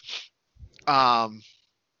 I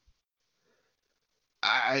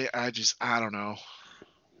don't know.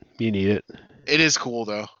 You need it. It is cool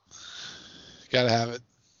though. Gotta have it.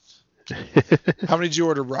 How many did you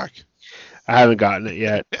order, Brock? I haven't gotten it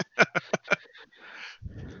yet.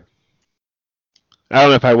 I don't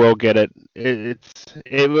know if I will get it.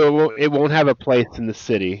 It won't have a place in the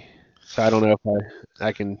city, so I don't know if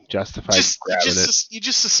I can justify grabbing it. You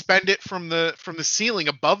just suspend it from the ceiling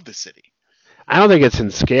above the city. I don't think it's in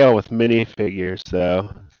scale with minifigures,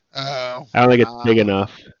 though. Oh. I don't think it's big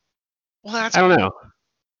enough. Well, I don't know.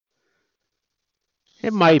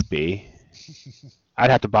 It might be. I'd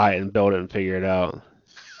have to buy it and build it and figure it out.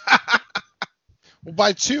 Well,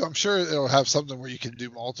 buy two. I'm sure it'll have something where you can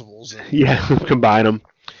do multiples. Yeah, combine them.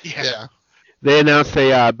 Yeah. They announced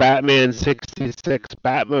a Batman 66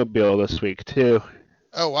 Batmobile this week too.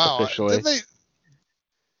 Oh wow! Officially. Did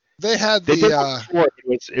they had the. They did before.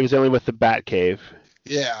 It was only with the Batcave.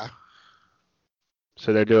 Yeah.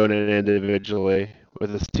 So they're doing it individually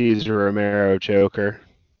with a Cesar Romero Joker.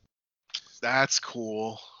 That's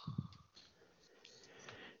cool.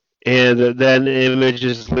 And then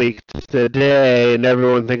images leaked today, and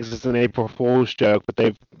everyone thinks it's an April Fool's joke, but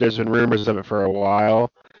there's been rumors of it for a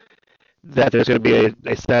while, that there's going to be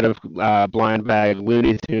a set of blind bag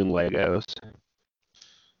Looney Tune Legos.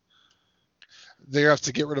 They have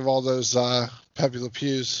to get rid of all those Pepe Le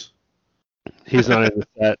Pews. He's not in the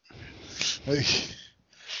set.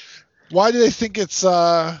 Why do they think it's...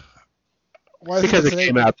 because it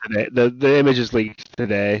came out today. The images leaked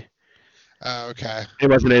today. Oh, okay. It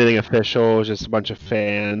wasn't anything official. It was just a bunch of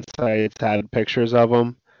fan sites had pictures of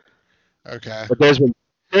them. Okay. But there's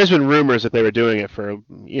been rumors that they were doing it for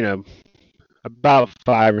about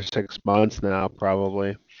 5 or 6 months now,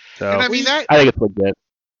 probably. So and I mean I think it's legit.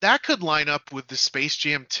 That could line up with the Space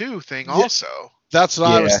Jam 2 thing also. That's what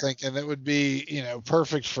I Yeah. was thinking. It would be,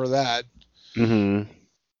 perfect for that. Mm-hmm.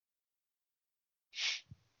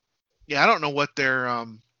 Yeah, I don't know what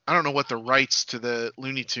the rights to the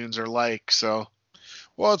Looney Tunes are like. So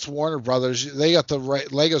Well, it's Warner Brothers. They got the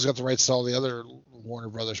right. Lego's got the rights to all the other Warner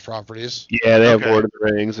Brothers properties. Yeah, they have Okay. Lord of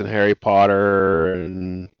the Rings and Harry Potter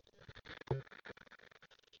and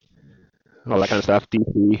all that kind of stuff.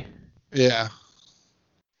 DC. Yeah.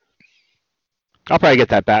 I'll probably get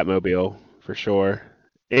that Batmobile for sure.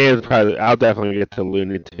 And probably I'll definitely get the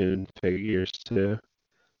Looney Tune figures too.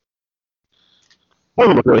 One of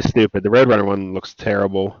them look really stupid. The Roadrunner one looks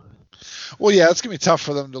terrible. Well, yeah, it's gonna be tough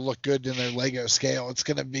for them to look good in their Lego scale. It's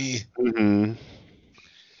gonna be. Mm-hmm.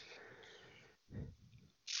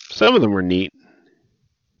 Some of them were neat.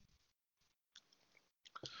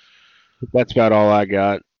 That's about all I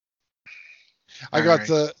got. I got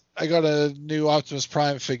a new Optimus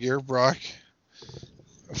Prime figure, Brock,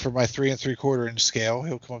 for my 3 3/4 inch scale.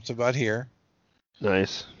 He'll come up to about here.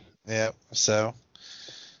 Nice. Yeah. So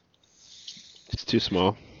It's too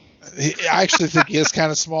small. I actually think he is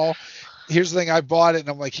kind of small. Here's the thing: I bought it, and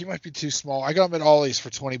I'm like, he might be too small. I got him at Ollie's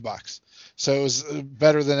for $20, so it was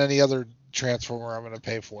better than any other Transformer I'm going to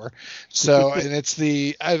pay for. So, and it's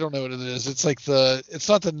I don't know what it is. It's like it's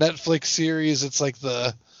not the Netflix series. It's like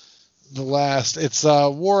the last. It's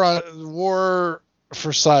War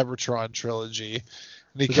for Cybertron trilogy.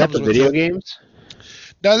 And he Is that comes the with video games?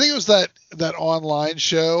 No, I think it was that online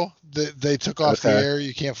show that they took off the Okay. air.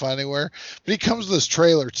 You can't find anywhere. But he comes with this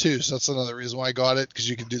trailer too, so that's another reason why I got it, because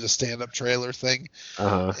you can do the stand-up trailer thing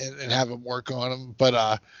Uh-huh. and have him work on him.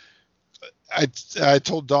 But I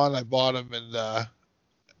told Don I bought him, and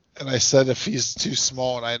I said if he's too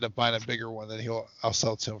small and I end up buying a bigger one, then I'll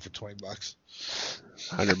sell it to him for $20.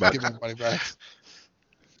 $100. Give my money back.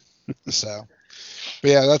 So, but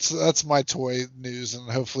yeah, that's my toy news, and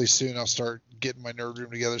hopefully soon I'll start getting my nerd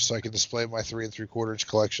room together so I can display my 3 3/4 inch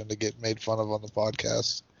collection to get made fun of on the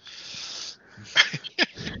podcast.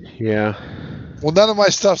 Yeah. Well, none of my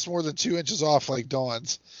stuff's more than 2 inches off like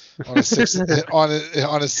Dawn's on a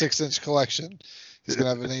 6-inch collection. He's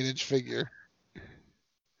gonna have an 8-inch figure.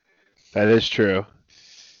 That is true.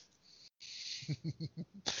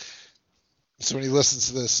 So when he listens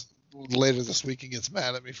to this later this week, he gets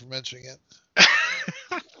mad at me for mentioning it.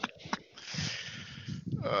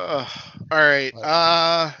 all right.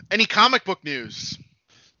 Any comic book news?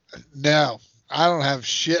 No, I don't have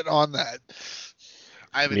shit on that.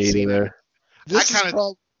 I haven't Me seen it. neither. This I kinda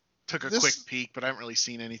is took a quick peek, but I haven't really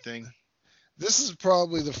seen anything. This is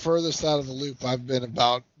probably the furthest out of the loop I've been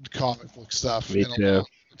about comic book stuff Me in a too. long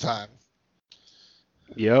time.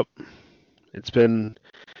 Yep. It's been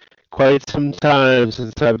quite some time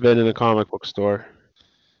since I've been in a comic book store.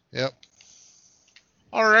 Yep.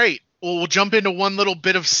 All right. Well, we'll jump into one little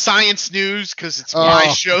bit of science news because it's my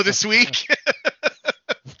show this week.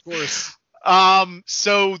 Of course.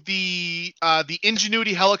 So the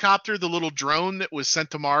Ingenuity helicopter, the little drone that was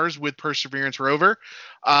sent to Mars with Perseverance rover,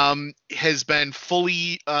 has been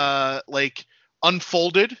fully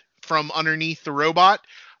unfolded from underneath the robot.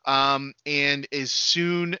 And as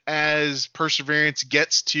soon as Perseverance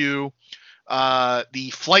gets to the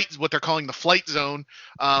flight, what they're calling the flight zone,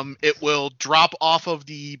 it will drop off of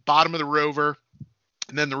the bottom of the rover,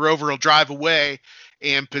 and then the rover will drive away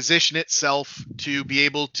and position itself to be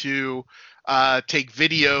able to take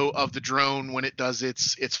video of the drone when it does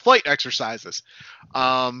its flight exercises.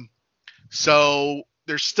 So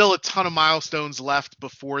there's still a ton of milestones left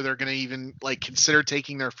before they're going to even consider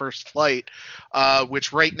taking their first flight,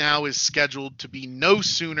 which right now is scheduled to be no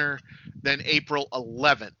sooner than April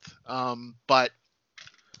 11th. But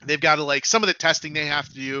they've got to some of the testing they have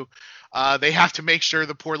to do. They have to make sure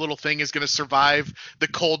the poor little thing is going to survive the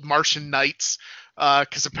cold Martian nights,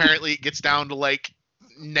 because apparently it gets down to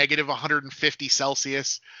negative 150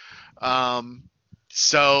 Celsius.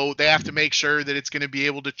 So they have to make sure that it's going to be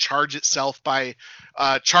able to charge itself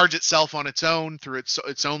on its own through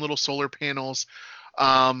its own little solar panels.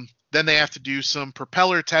 Then they have to do some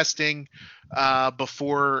propeller testing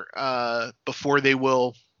before they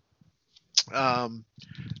will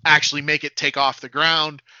actually make it take off the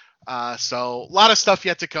ground. So a lot of stuff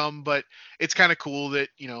yet to come, but it's kind of cool that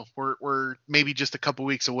we're maybe just a couple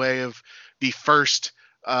weeks away of the first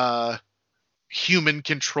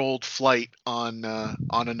human-controlled flight on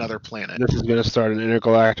another planet. This is going to start an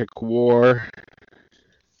intergalactic war.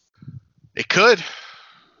 It could.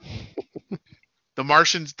 The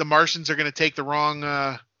Martians are going to take the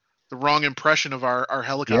wrong impression of our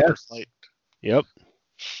helicopter flight. Yep.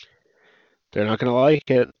 They're not going to like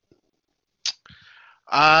it.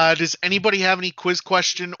 Does anybody have any quiz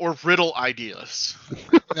question or riddle ideas?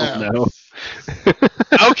 No. No.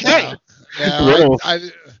 Okay. No, Riddle.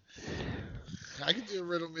 I could do a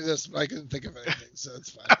riddle me this, but I couldn't think of anything, so it's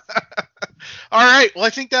fine. All right. Well, I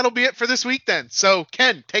think that'll be it for this week then. So,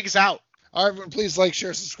 Ken, take us out. All right, everyone, please like,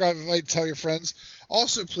 share, subscribe, invite, tell your friends.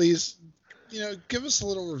 Also, please, give us a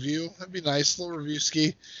little review. That'd be nice, a little review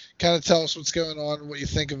ski. Kind of tell us what's going on, what you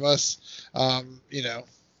think of us.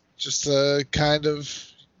 Just kind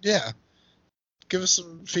of, give us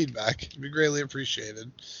some feedback. It'd be greatly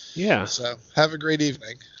appreciated. Yeah. So, have a great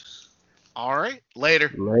evening. All right. Later.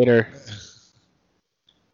 Later.